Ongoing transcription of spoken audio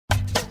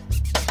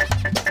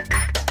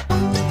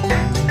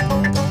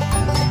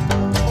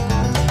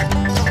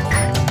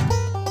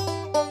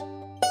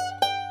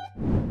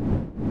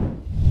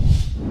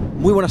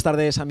Muy buenas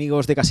tardes,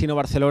 amigos de Casino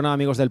Barcelona,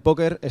 amigos del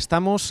póker.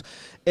 Estamos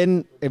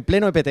en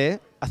pleno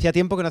EPT. Hacía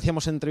tiempo que no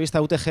hacíamos entrevista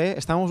a UTG.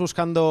 Estamos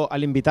buscando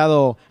al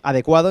invitado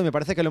adecuado y me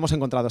parece que lo hemos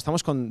encontrado.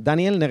 Estamos con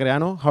Daniel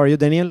Negreanu. How are you,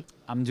 Daniel?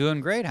 I'm doing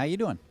great. How you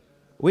doing?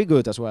 We're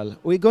good as well.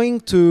 We're going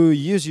to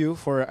use you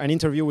for an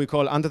interview we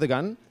call Under the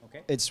Gun.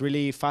 Okay. It's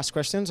really fast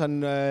questions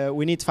and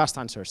we need fast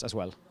answers as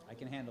well. I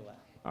can handle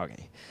that.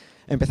 Okay.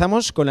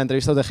 Empezamos con la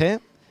entrevista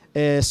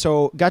UTG.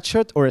 So, gut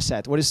shot or a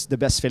set? What is the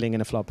best feeling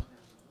in a flop?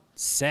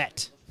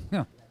 Set.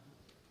 Huh.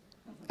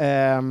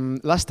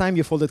 Last time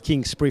you folded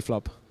kings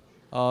pre-flop.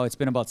 Oh, it's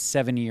been about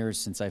 7 years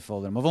since I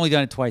folded them. I've only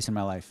done it twice in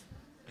my life.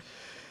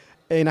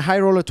 In a high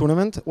roller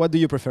tournament, what do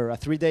you prefer? A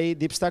 3-day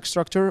deep stack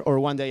structure or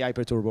 1-day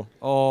hyper turbo?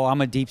 Oh,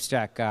 I'm a deep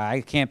stack guy.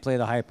 I can't play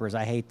the hypers.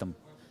 I hate them.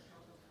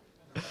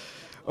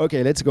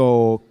 Okay, let's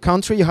go.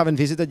 Country you haven't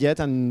visited yet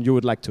and you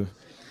would like to?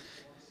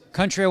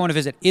 Country I want to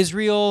visit: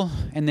 Israel,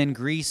 and then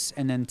Greece,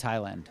 and then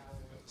Thailand.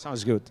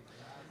 Sounds good.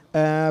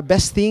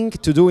 Best thing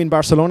to do in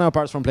Barcelona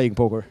apart from playing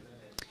poker?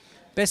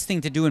 Best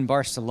thing to do in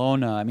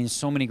Barcelona, I mean,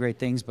 so many great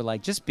things, but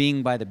like just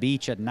being by the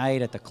beach at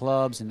night, at the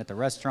clubs and at the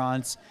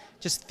restaurants,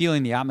 just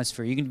feeling the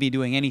atmosphere. You can be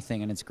doing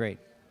anything and it's great.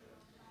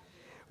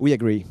 We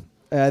agree.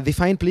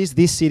 Define, please,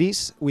 these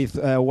cities with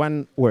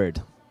one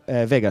word.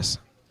 Vegas.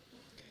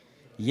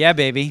 Yeah,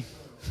 baby.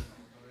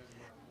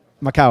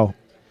 Macau.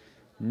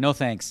 No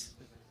thanks.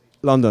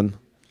 London.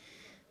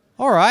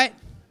 All right.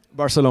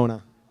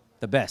 Barcelona.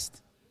 The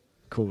best.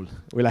 Cool.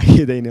 We like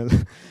you, Daniel.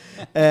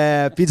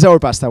 Pizza or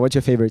pasta? What's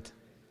your favorite?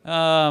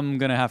 I'm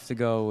going to have to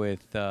go with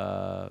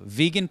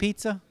vegan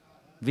pizza.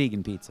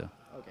 Vegan pizza.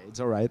 Okay, it's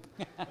all right.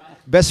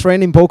 Best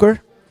friend in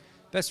poker?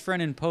 Best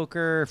friend in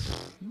poker,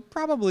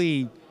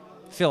 probably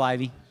Phil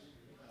Ivey.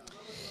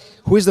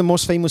 Who is the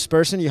most famous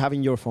person you have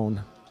in your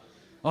phone?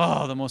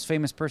 Oh, the most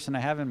famous person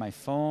I have in my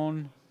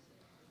phone.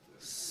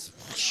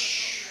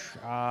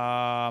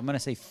 I'm going to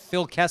say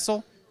Phil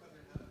Kessel.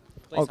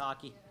 Plays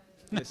hockey.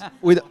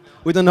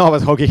 we don't know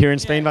about hockey here in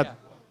Spain, but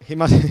he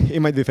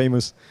might be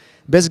famous.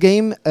 Best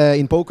game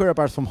in poker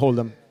apart from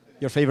Hold'em?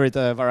 Your favorite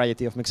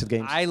variety of mixed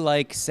games? I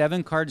like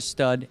 7-card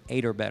stud,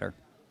 8 or better.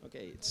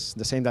 Okay, it's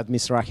the same that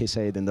Ms. Rahi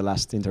said in the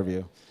last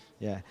interview.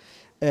 Yeah.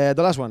 The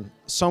last one.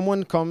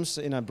 Someone comes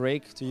in a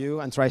break to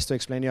you and tries to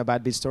explain you a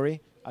bad beat story.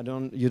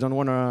 You don't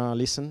want to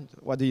listen.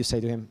 What do you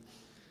say to him?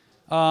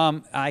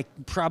 I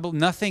probably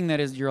nothing that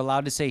is you're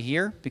allowed to say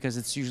here because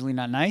it's usually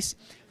not nice.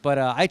 But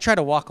I try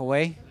to walk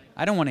away.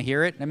 I don't want to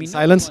hear it. I mean,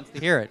 silence. Nobody wants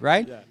to hear it,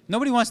 right? Yeah.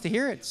 Nobody wants to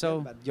hear it. So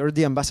yeah, but you're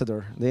the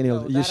ambassador,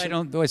 Daniel. No, I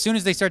don't. As soon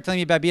as they start telling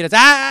me about beat, it's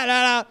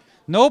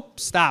nope,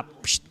 stop.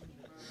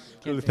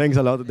 Well, thanks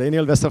a lot,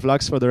 Daniel. Best of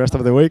luck for the rest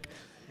of the week.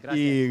 Gracias.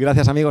 Y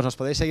gracias, amigos. Nos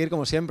podéis seguir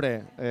como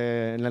siempre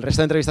en el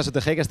resto de entrevistas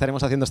UTG que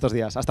estaremos haciendo estos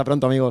días. Hasta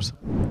pronto, amigos.